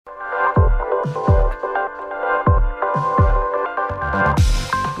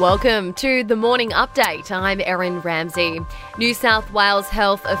Welcome to the Morning Update. I'm Erin Ramsey. New South Wales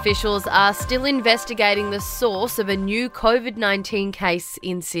health officials are still investigating the source of a new COVID-19 case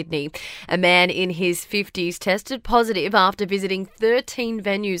in Sydney. A man in his 50s tested positive after visiting 13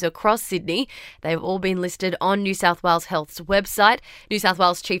 venues across Sydney. They've all been listed on New South Wales Health's website. New South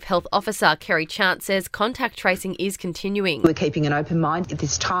Wales Chief Health Officer Kerry Chant says contact tracing is continuing. We're keeping an open mind at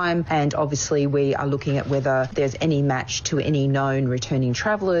this time, and obviously we are looking at whether there's any match to any known returning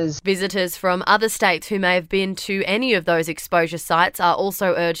travellers. Visitors from other states who may have been to any of those exposure sites are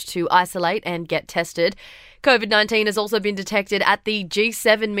also urged to isolate and get tested. COVID-19 has also been detected at the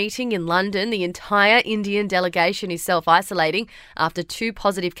G7 meeting in London. The entire Indian delegation is self-isolating after 2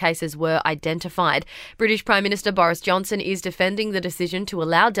 positive cases were identified. British Prime Minister Boris Johnson is defending the decision to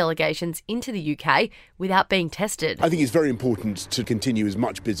allow delegations into the UK without being tested. I think it's very important to continue as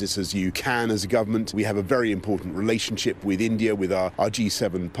much business as you can as a government. We have a very important relationship with India, with our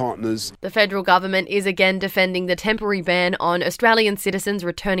G7 partners. The federal government is again defending the temporary ban on Australian citizens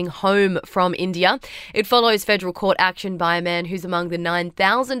returning home from India. It follows federal court action by a man who's among the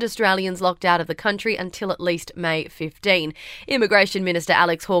 9,000 Australians locked out of the country until at least May 15. Immigration Minister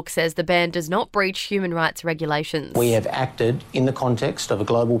Alex Hawke says the ban does not breach human rights regulations. We have acted in the context of a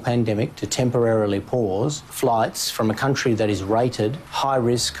global pandemic to temporarily pause flights from a country that is rated high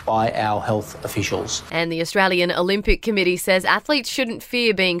risk by our health officials. And the Australian Olympic Committee says athletes shouldn't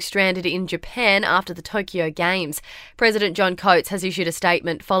fear being stranded in Japan after the Tokyo Games. President John Coates has issued a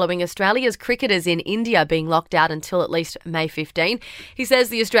statement following Australia's cricketers in India being locked out until at least May 15. He says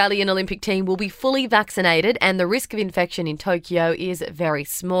the Australian Olympic team will be fully vaccinated and the risk of infection in Tokyo is very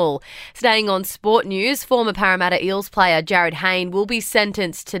small. Staying on sport news, former Parramatta Eels player Jarryd Hayne will be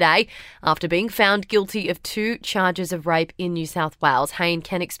sentenced today after being found guilty of 2 charges of rape in New South Wales. Hayne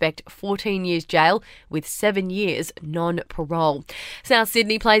can expect 14 years jail with 7 years non-parole. South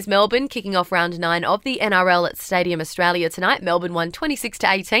Sydney plays Melbourne, kicking off round 9 of the NRL at Stadium Australia tonight. Melbourne won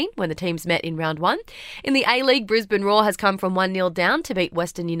 26-18 when the teams met in round 1. In the A-League, Brisbane Roar has come from 1-0 down to beat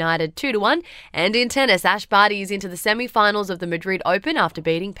Western United 2-1. And in tennis, Ash Barty is into the semi-finals of the Madrid Open after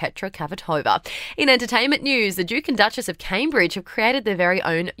beating Petra Kvitova. In entertainment news, the Duke and Duchess of Cambridge have created their very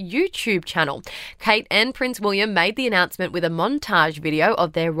own YouTube channel. Kate and Prince William made the announcement with a montage video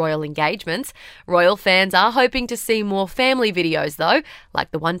of their royal engagements. Royal fans are hoping to see more family videos though,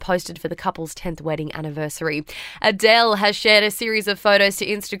 like the one posted for the couple's 10th wedding anniversary. Adele has shared a series of photos to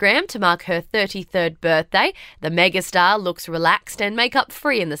Instagram to mark her 33rd birthday. The megastar looks relaxed and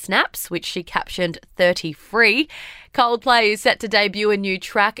makeup-free in the snaps, which she captioned 30 free. Coldplay is set to debut a new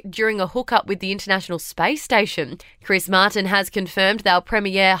track during a hookup with the International Space Station. Chris Martin has confirmed they'll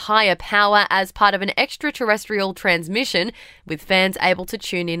premiere Higher Power as part of an extraterrestrial transmission, with fans able to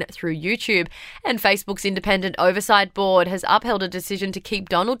tune in through YouTube. And Facebook's independent oversight board has upheld a decision to keep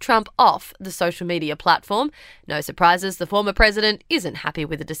Donald Trump off the social media platform. No surprises, the former president isn't happy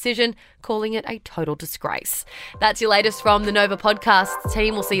with the decision, calling it a total disgrace. That's your latest from the Nova Podcasts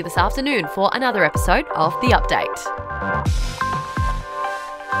team. We'll see you this afternoon for another episode of The Update.